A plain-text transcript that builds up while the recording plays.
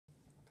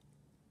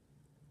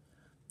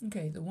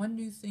Okay, the one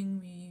new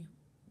thing we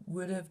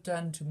would have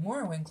done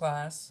tomorrow in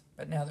class,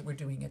 but now that we're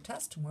doing a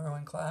test tomorrow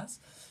in class,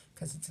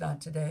 because it's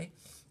not today,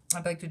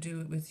 I'd like to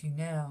do it with you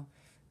now.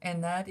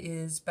 And that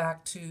is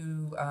back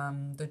to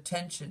the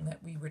tension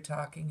that we were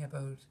talking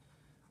about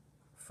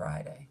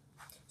Friday.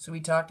 So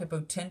we talked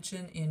about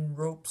tension in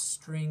ropes,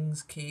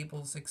 strings,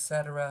 cables,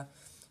 etc.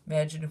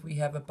 Imagine if we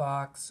have a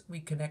box,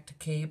 we connect a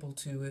cable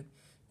to it,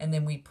 and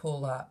then we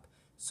pull up.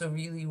 So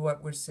really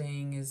what we're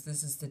saying is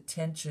this is the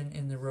tension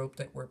in the rope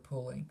that we're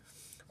pulling.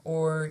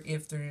 Or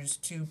if there's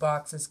two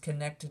boxes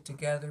connected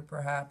together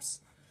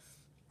perhaps,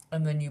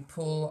 and then you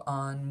pull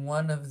on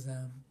one of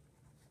them,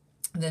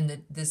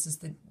 then this is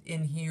the,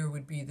 in here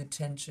would be the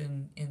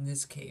tension in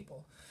this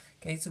cable.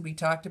 Okay, so we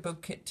talked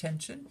about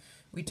tension.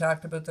 We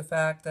talked about the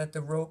fact that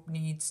the rope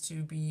needs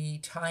to be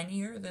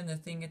tinier than the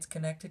thing it's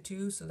connected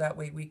to, so that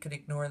way we could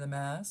ignore the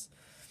mass.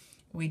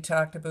 We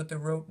talked about the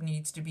rope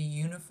needs to be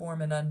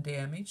uniform and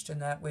undamaged, and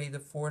that way the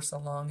force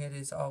along it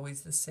is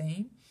always the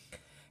same.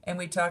 And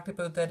we talked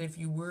about that if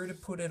you were to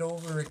put it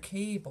over a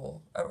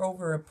cable, or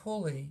over a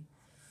pulley,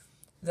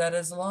 that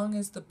as long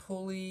as the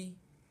pulley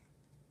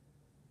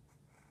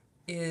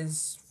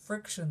is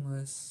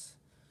frictionless,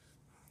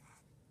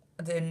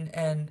 then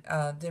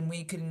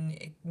we can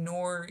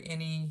ignore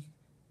any,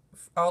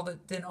 all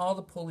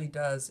the pulley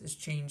does is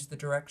change the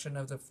direction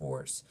of the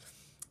force.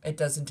 It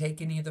doesn't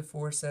take any of the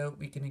force out.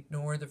 We can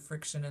ignore the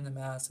friction and the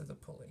mass of the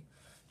pulley.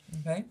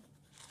 Okay?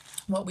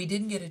 What we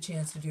didn't get a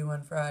chance to do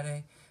on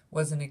Friday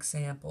was an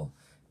example,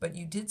 but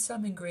you did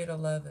some in grade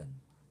 11.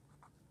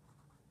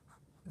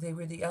 They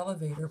were the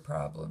elevator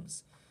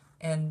problems.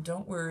 And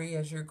don't worry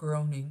as you're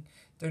groaning.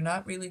 They're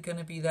not really going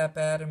to be that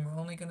bad, and we're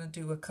only going to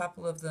do a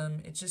couple of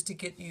them. It's just to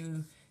get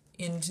you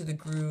into the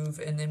groove,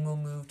 and then we'll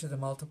move to the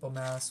multiple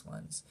mass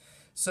ones.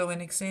 So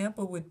an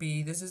example would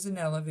be, this is an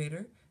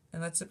elevator,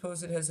 and let's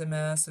suppose it has a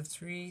mass of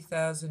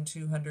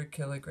 3,200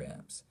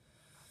 kilograms.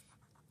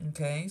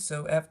 Okay,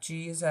 so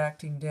Fg is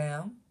acting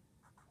down,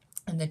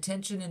 and the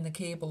tension in the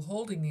cable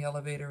holding the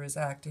elevator is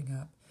acting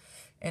up.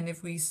 And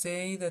if we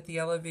say that the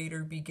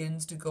elevator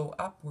begins to go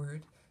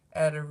upward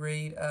at a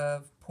rate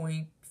of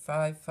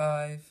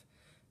 0.55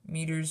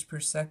 meters per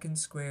second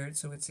squared,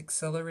 so it's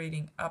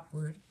accelerating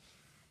upward,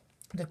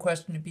 the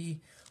question would be,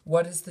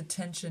 what is the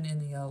tension in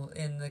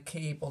the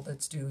cable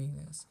that's doing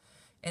this?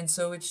 And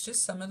so it's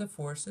just some of the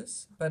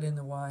forces, but in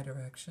the y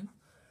direction.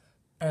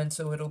 And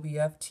so it'll be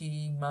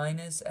Ft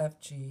minus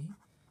Fg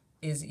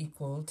is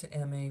equal to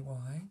MAy,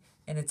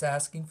 and it's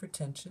asking for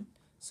tension,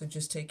 so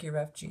just take your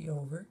Fg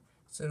over.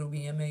 So it'll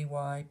be MAy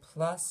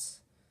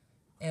plus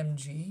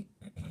Mg,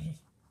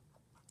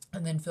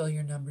 and then fill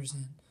your numbers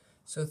in.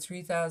 So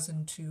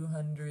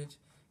 3,200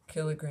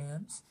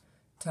 kilograms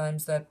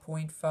times that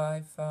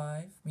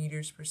 0.55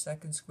 meters per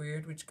second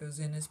squared, which goes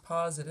in as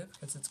positive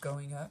because it's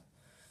going up,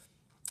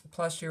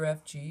 plus your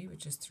Fg,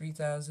 which is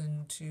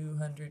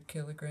 3,200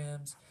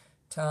 kilograms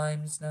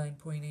times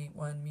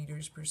 9.81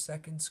 meters per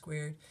second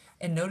squared.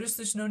 And notice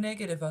there's no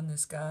negative on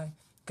this guy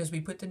because we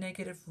put the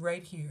negative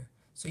right here.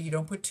 So you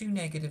don't put two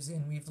negatives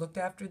in. We've looked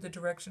after the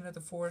direction of the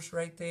force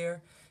right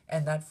there,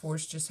 and that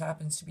force just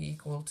happens to be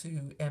equal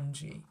to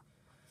mg.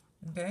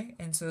 Okay,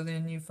 and so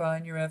then you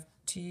find your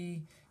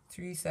Ft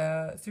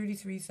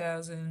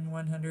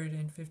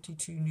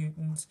 33,152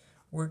 newtons,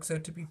 works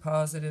out to be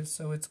positive,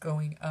 so it's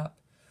going up.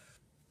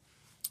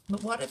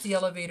 But what if the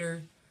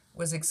elevator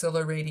was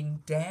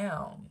accelerating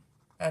down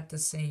at the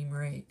same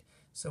rate?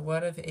 So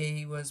what if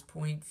A was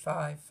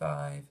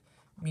 0.55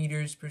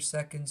 meters per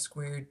second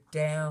squared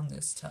down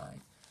this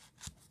time?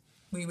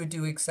 We would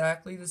do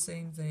exactly the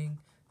same thing.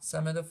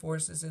 Sum of the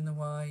forces in the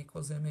y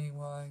equals MAy.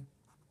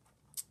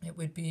 It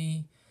would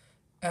be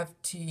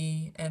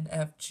Ft and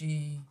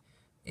Fg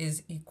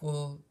is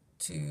equal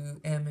to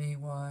MAy.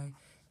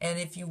 And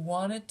if you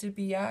want it to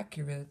be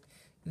accurate,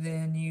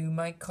 then you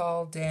might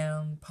call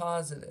down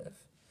positive.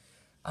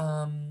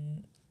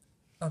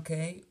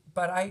 Okay,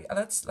 but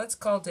let's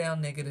call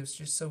down negatives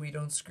just so we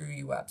don't screw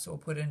you up. So we'll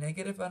put a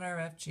negative on our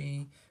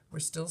Fg. We're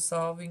still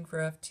solving for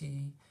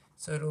Ft,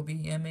 so it'll be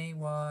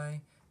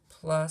MAy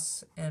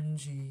plus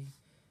Mg.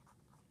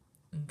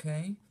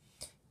 Okay,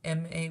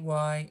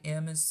 MAy,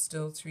 M is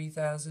still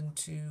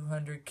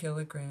 3,200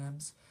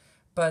 kilograms,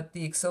 but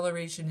the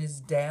acceleration is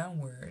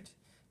downward,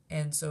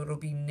 and so it'll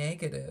be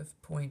negative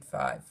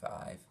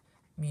 0.55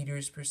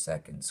 meters per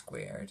second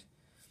squared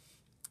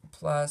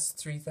plus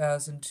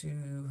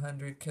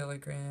 3,200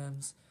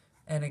 kilograms.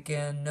 And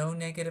again, no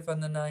negative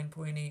on the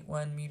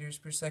 9.81 meters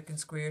per second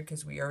squared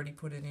because we already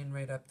put it in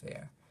right up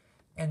there.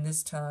 And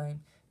this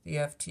time, the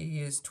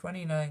Ft is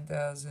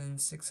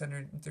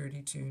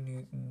 29,632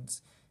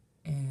 newtons,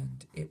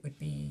 and it would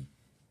be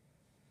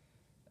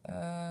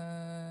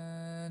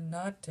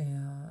not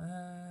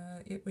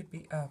down. It would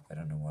be up. I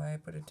don't know why I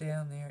put it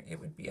down there. It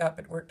would be up.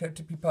 It worked out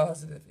to be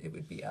positive. It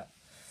would be up.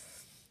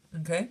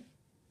 Okay?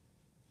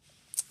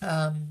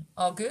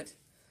 All good?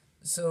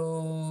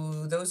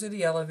 So those are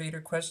the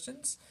elevator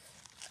questions.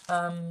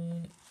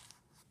 And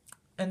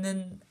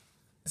then,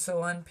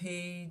 so on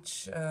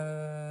page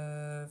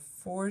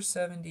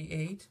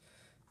 478,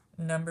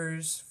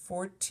 numbers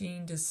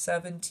 14 to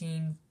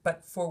 17,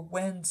 but for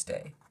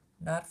Wednesday,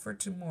 not for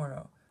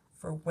tomorrow,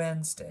 for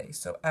Wednesday,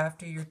 so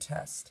after your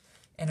test.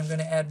 And I'm going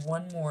to add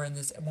one more, and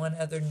there's one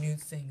other new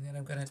thing that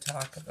I'm going to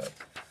talk about.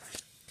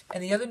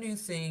 And the other new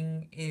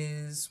thing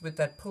is with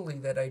that pulley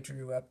that I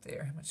drew up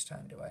there. How much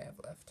time do I have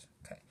left?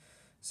 Okay.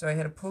 So I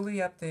had a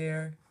pulley up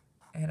there.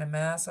 I had a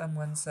mass on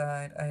one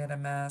side. I had a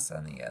mass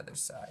on the other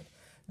side.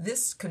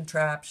 This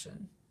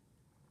contraption,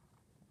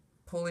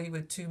 pulley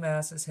with two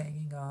masses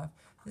hanging off,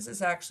 this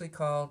is actually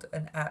called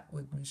an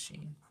Atwood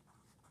machine.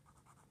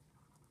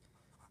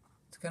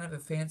 It's kind of a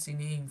fancy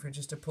name for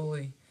just a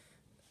pulley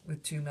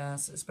with two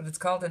masses, but it's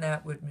called an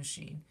Atwood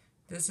machine.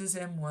 This is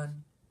M1.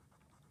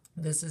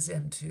 This is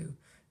M2.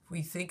 If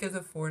we think of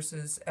the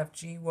forces,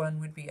 Fg1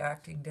 would be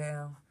acting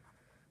down.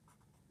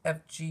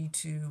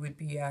 Fg2 would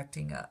be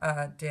acting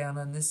down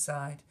on this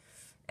side.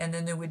 And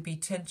then there would be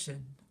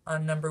tension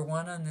on number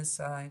 1 on this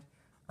side,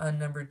 on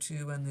number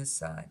 2 on this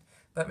side.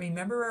 But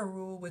remember our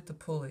rule with the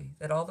pulley,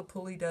 that all the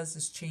pulley does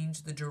is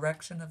change the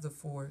direction of the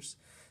force.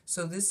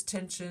 So this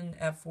tension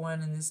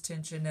F1 and this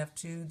tension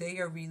F2, they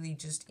are really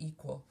just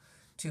equal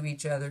to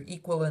each other,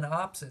 equal and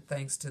opposite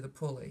thanks to the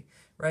pulley,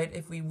 right?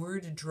 If we were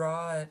to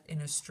draw it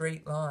in a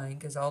straight line,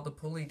 because all the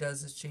pulley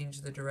does is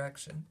change the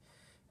direction,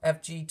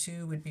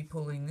 Fg2 would be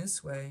pulling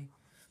this way,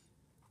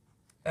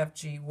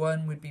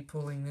 Fg1 would be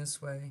pulling this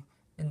way,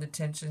 and the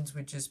tensions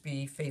would just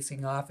be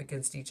facing off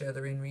against each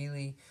other, and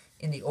really,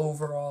 in the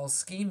overall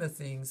scheme of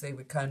things, they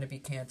would kind of be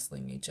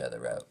canceling each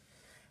other out.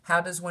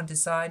 How does one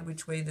decide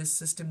which way this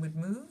system would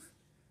move?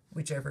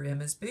 Whichever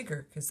M is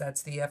bigger, because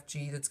that's the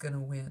Fg that's going to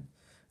win.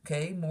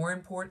 Okay, more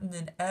important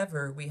than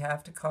ever, we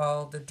have to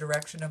call the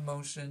direction of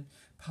motion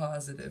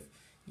positive.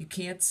 You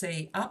can't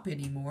say up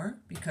anymore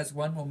because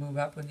one will move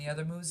up when the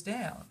other moves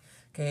down.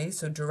 Okay,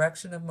 so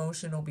direction of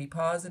motion will be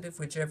positive.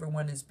 Whichever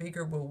one is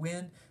bigger will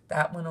win.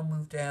 That one will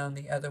move down,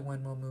 the other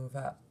one will move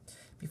up.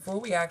 Before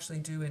we actually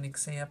do an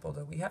example,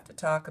 though, we have to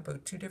talk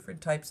about two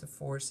different types of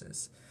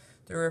forces.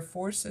 There are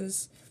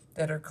forces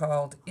that are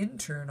called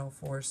internal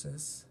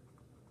forces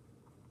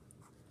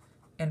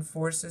and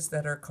forces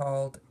that are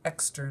called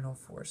external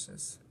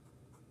forces.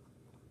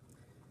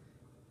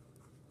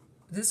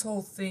 This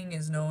whole thing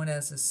is known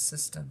as a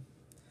system.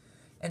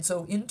 And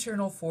so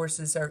internal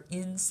forces are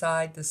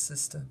inside the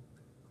system.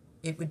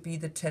 It would be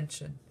the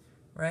tension,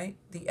 right?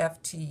 The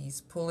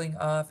FTs pulling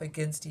off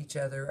against each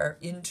other are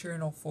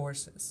internal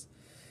forces.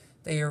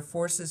 They are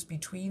forces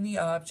between the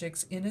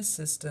objects in a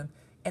system,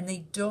 and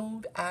they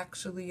don't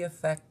actually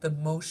affect the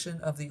motion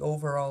of the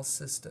overall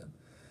system.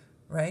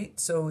 Right?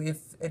 So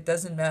if it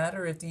doesn't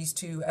matter if these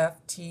two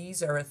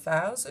FTs are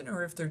 1,000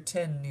 or if they're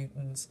 10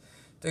 newtons,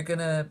 they're going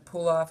to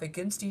pull off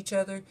against each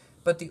other,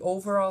 but the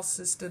overall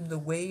system, the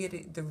way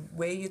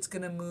it's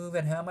going to move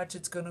and how much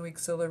it's going to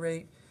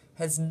accelerate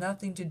has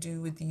nothing to do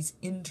with these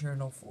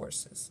internal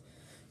forces.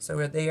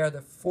 So they are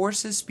the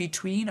forces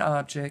between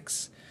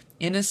objects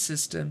in a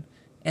system,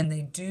 and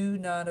they do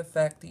not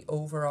affect the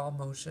overall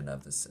motion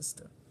of the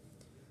system.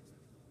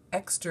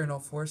 External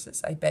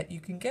forces, I bet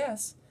you can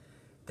guess.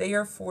 They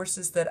are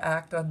forces that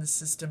act on the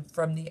system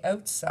from the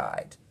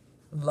outside,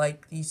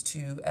 like these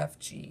two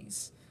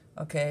FGs,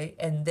 okay?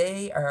 And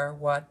they are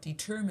what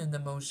determine the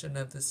motion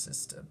of the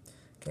system,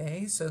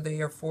 okay? So they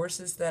are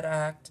forces that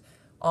act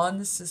on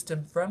the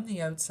system from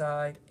the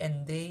outside,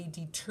 and they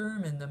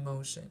determine the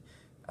motion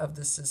of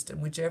the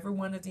system. Whichever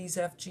one of these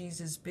FGs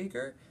is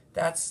bigger,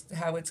 that's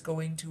how it's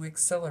going to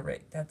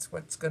accelerate. That's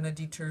what's going to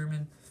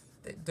determine,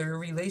 their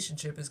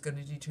relationship is going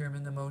to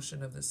determine the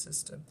motion of the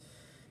system.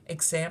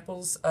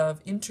 Examples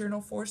of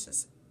internal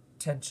forces,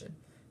 tension.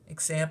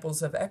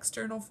 Examples of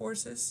external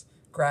forces,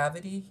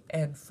 gravity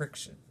and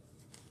friction.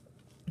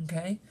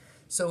 Okay?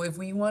 So if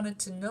we wanted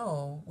to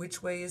know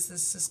which way is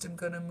this system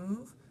going to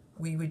move,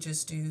 we would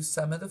just do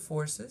sum of the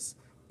forces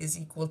is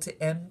equal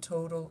to M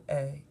total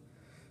A.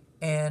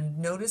 And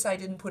notice I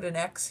didn't put an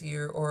X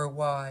here or a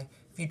Y.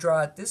 If you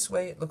draw it this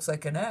way, it looks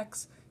like an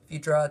X. If you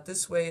draw it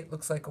this way, it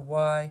looks like a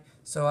Y.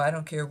 So I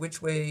don't care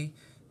which way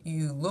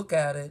you look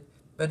at it.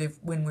 But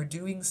when we're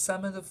doing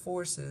sum of the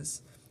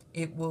forces,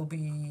 it will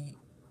be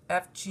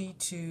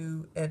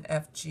Fg2 and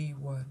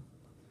Fg1.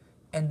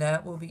 And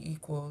that will be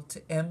equal to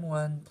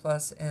M1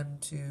 plus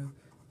M2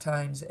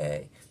 times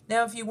A.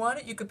 Now, if you want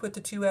it, you could put the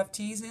two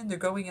FTs in. They're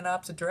going in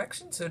opposite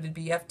directions, so it'd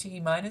be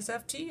FT minus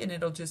FT, and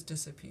it'll just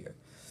disappear.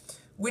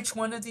 Which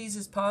one of these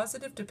is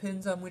positive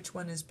depends on which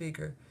one is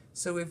bigger.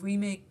 So if we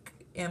make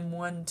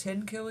M1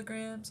 10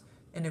 kilograms,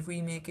 and if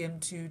we make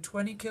M2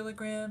 20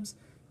 kilograms,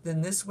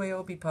 then this way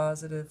will be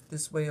positive,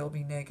 this way will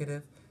be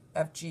negative.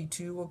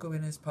 Fg2 will go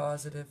in as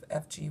positive,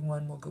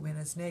 Fg1 will go in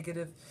as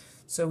negative.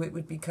 So it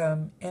would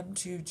become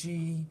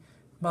M2g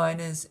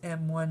minus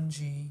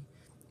M1g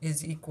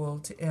is equal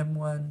to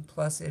M1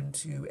 plus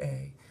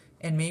M2a.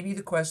 And maybe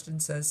the question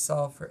says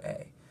solve for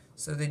A.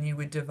 So then you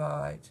would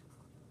divide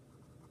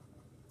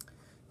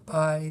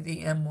by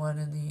the M1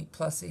 and the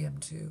plus the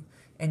M2,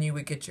 and you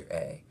would get your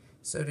A.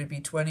 So it would be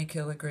 20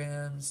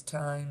 kilograms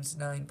times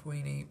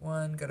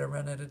 9.81. Got to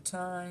run out of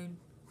time.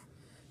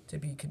 To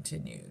be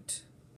continued.